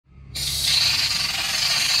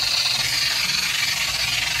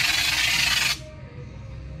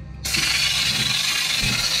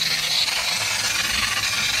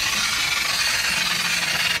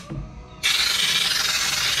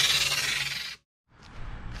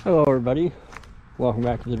Hello everybody, welcome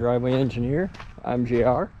back to the Driveway Engineer. I'm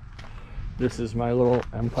JR. This is my little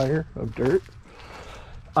empire of dirt.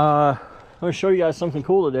 I'm going to show you guys something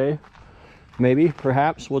cool today. Maybe,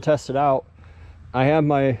 perhaps, we'll test it out. I have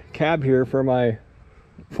my cab here for my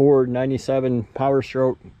Ford 97 Power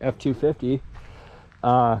Stroke F250.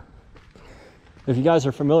 If you guys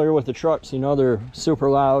are familiar with the trucks, you know they're super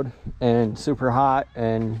loud and super hot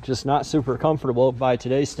and just not super comfortable by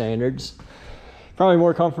today's standards. Probably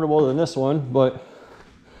more comfortable than this one, but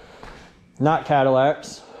not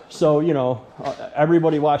Cadillacs. So, you know,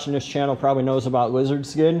 everybody watching this channel probably knows about lizard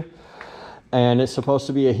skin, and it's supposed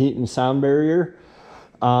to be a heat and sound barrier.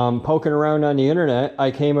 Poking around on the internet,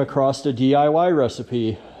 I came across a DIY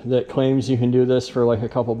recipe that claims you can do this for like a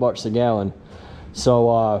couple bucks a gallon.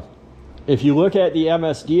 So if you look at the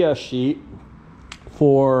MSDS sheet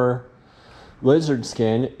for lizard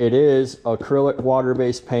skin, it is acrylic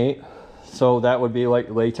water-based paint. So that would be like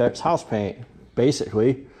latex house paint,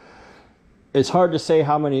 basically. It's hard to say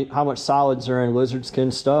how much solids are in lizard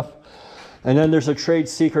skin stuff. And then there's a trade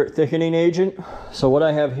secret thickening agent. So what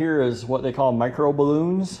I have here is what they call micro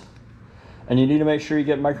balloons. And you need to make sure you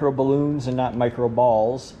get micro balloons and not micro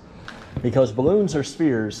balls, because balloons are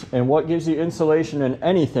spheres. And what gives you insulation in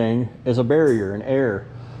anything is a barrier, an air.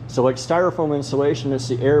 So like styrofoam insulation, it's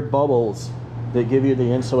the air bubbles that give you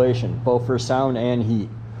the insulation, both for sound and heat.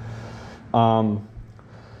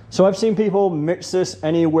 So I've seen people mix this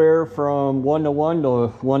anywhere from 1:1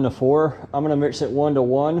 to 1:4. I'm going to mix it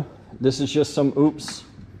 1:1. This is just some Oops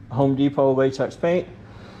Home Depot latex paint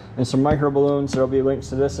and some micro balloons. There'll be links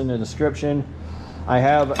to this in the description. I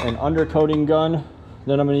have an undercoating gun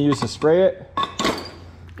that I'm going to use to spray it.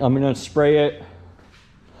 I'm going to spray it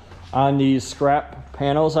on these scrap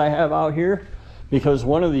panels I have out here, because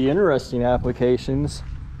one of the interesting applications,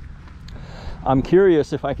 I'm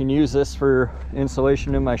curious if I can use this for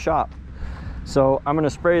insulation in my shop. So I'm going to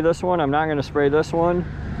spray this one. I'm not going to spray this one.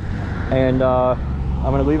 And I'm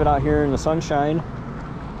going to leave it out here in the sunshine.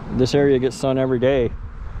 This area gets sun every day.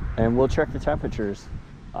 And we'll check the temperatures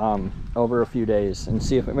over a few days and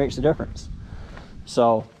see if it makes a difference.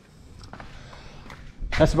 So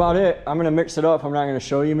that's about it. I'm going to mix it up. I'm not going to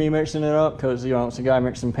show you me mixing it up because, you know, it's a guy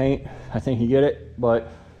mixing paint. I think you get it. But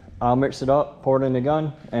I'll mix it up, pour it in the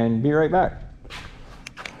gun, and be right back.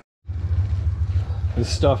 This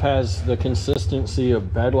stuff has the consistency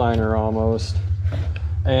of bed liner almost,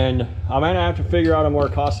 and I'm gonna have to figure out a more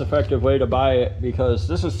cost-effective way to buy it, because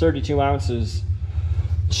this is 32 ounces.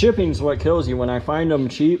 Shipping's what kills you. When I find them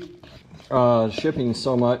cheap, shipping's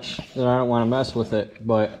so much that I don't want to mess with it.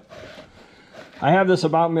 But I have this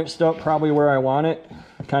about mixed up probably where I want it,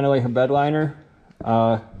 kind of like a bed liner.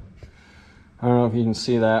 I don't know if you can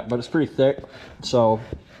see that, but it's pretty thick. So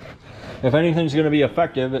if anything's going to be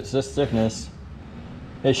effective, it's this thickness.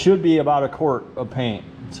 It should be about a quart of paint.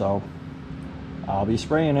 So I'll be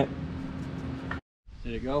spraying it.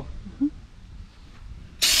 There you go.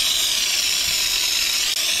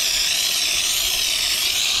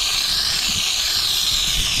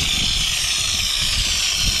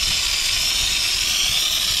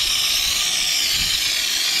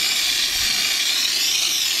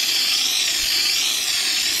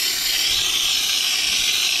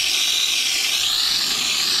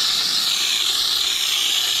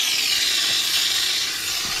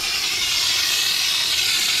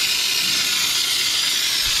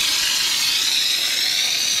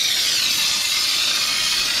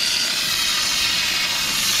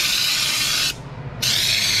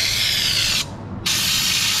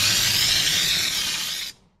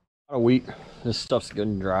 A week, this stuff's good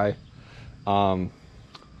and dry.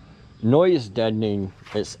 Noise deadening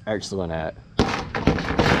it's excellent at.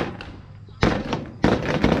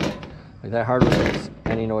 Like, that hardly makes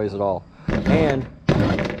any noise at all, and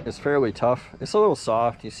it's fairly tough. It's a little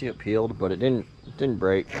soft. You see it peeled, but it didn't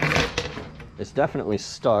break. It's definitely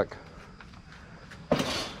stuck.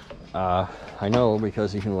 I know,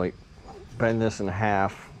 because you can like bend this in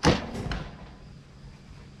half.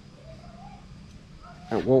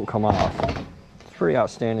 It won't come off. It's pretty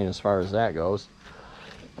outstanding as far as that goes.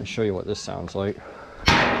 I'll show you what this sounds like.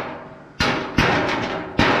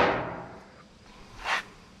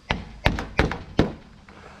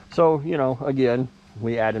 So, you know, again,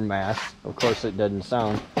 we added mass. Of course it doesn't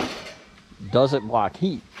sound. Does it block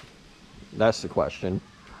heat? That's the question.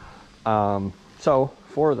 So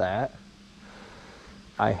for that,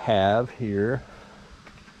 I have here,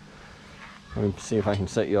 let me see if I can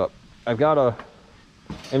set you up. I've got a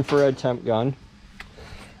infrared temp gun,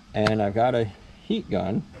 and I've got a heat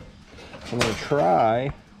gun. I'm going to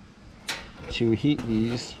try to heat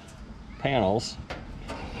these panels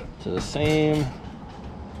to the same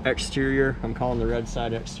exterior, I'm calling the red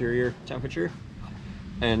side exterior temperature,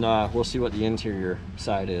 and we'll see what the interior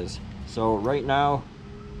side is. So right now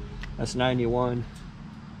that's 91.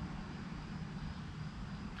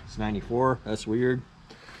 It's 94. That's weird.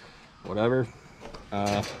 Whatever.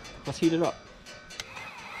 Let's heat it up.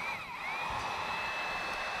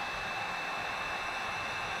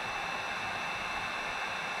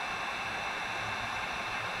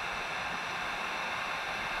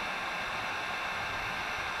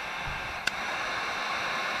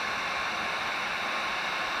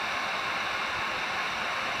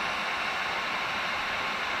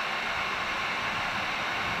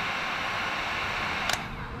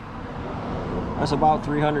 That's about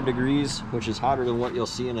 300 degrees, which is hotter than what you'll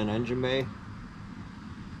see in an engine bay.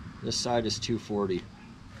 This side is 240.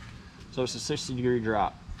 So it's a 60-degree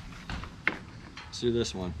drop. Let's do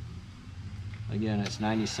this one. Again, it's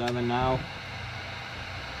 97 now.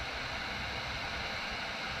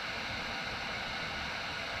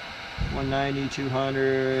 $190,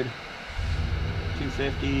 $200,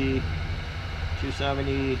 $250,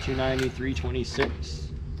 $270, $290, $326.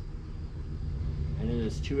 And it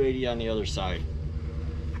is $280 on the other side.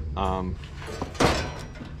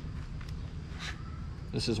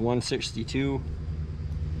 This is $162.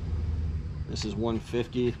 This is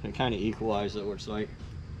 $150. They kind of equalize, it looks like.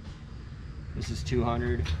 This is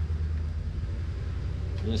 $200.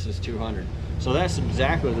 And this is $200. So that's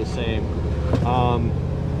exactly the same.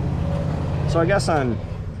 So I guess on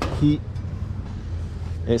heat,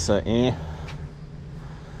 it's a eh.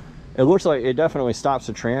 It looks like it definitely stops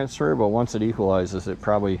the transfer, but once it equalizes, it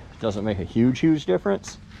probably doesn't make a huge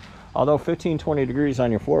difference. Although 15-20 degrees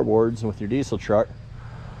on your floorboards with your diesel truck,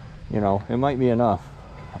 you know, it might be enough.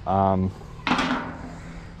 I'm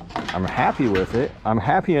happy with it. I'm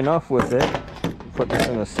happy enough with it. Put this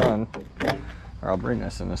in the sun, or I'll bring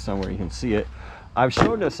this in the sun where you can see it. I've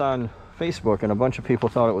showed this on Facebook, and a bunch of people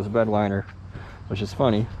thought it was a bed liner, which is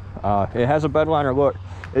funny. It has a bed liner look.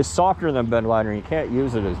 It's softer than bed liner. You can't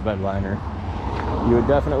use it as bed liner. You would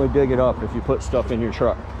definitely dig it up if you put stuff in your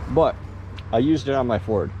truck. But I used it on my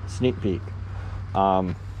Ford. Sneak peek.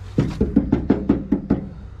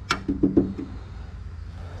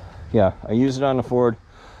 Yeah, I used it on the Ford.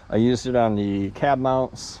 I used it on the cab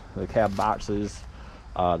mounts, the cab boxes,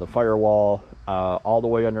 the firewall, all the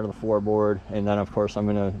way under the floorboard. And then of course I'm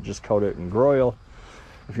gonna just coat it in groil.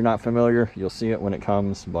 If you're not familiar, you'll see it when it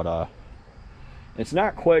comes, but it's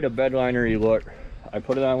not quite a bed liner-y look. I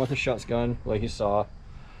put it on with a shuts gun, like you saw,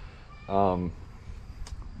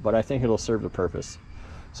 but I think it'll serve the purpose.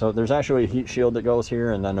 So there's actually a heat shield that goes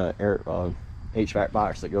here, and then a HVAC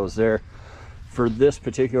box that goes there. For this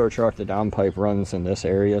particular truck, the downpipe runs in this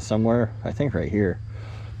area somewhere, I think right here.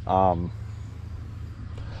 I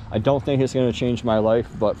don't think it's going to change my life,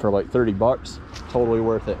 but for like 30 bucks, totally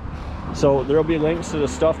worth it. So there'll be links to the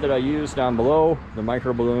stuff that I use down below, the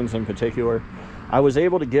micro balloons in particular. I was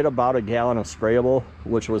able to get about a gallon of sprayable,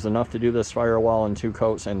 which was enough to do this firewall in 2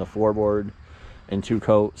 coats and the floorboard in 2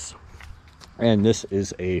 coats. And this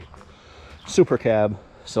is a super cab,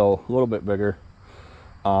 so a little bit bigger.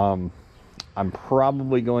 I'm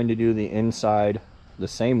probably going to do the inside the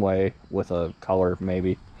same way with a color,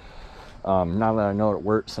 maybe. Now that I know it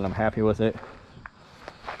works and I'm happy with it.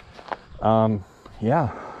 Yeah,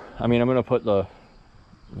 I mean, I'm going to put the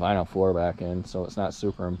vinyl floor back in, so it's not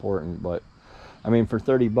super important, but I mean, for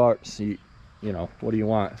 30 bucks, you know, what do you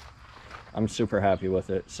want? I'm super happy with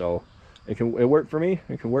it. So it worked for me.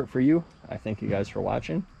 It can work for you. I thank you guys for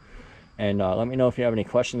watching. And let me know if you have any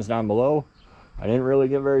questions down below. I didn't really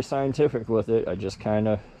get very scientific with it. I just kind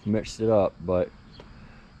of mixed it up. But,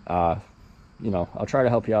 you know, I'll try to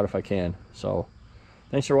help you out if I can. So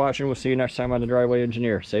thanks for watching. We'll see you next time on The Driveway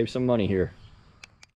Engineer. Save some money here.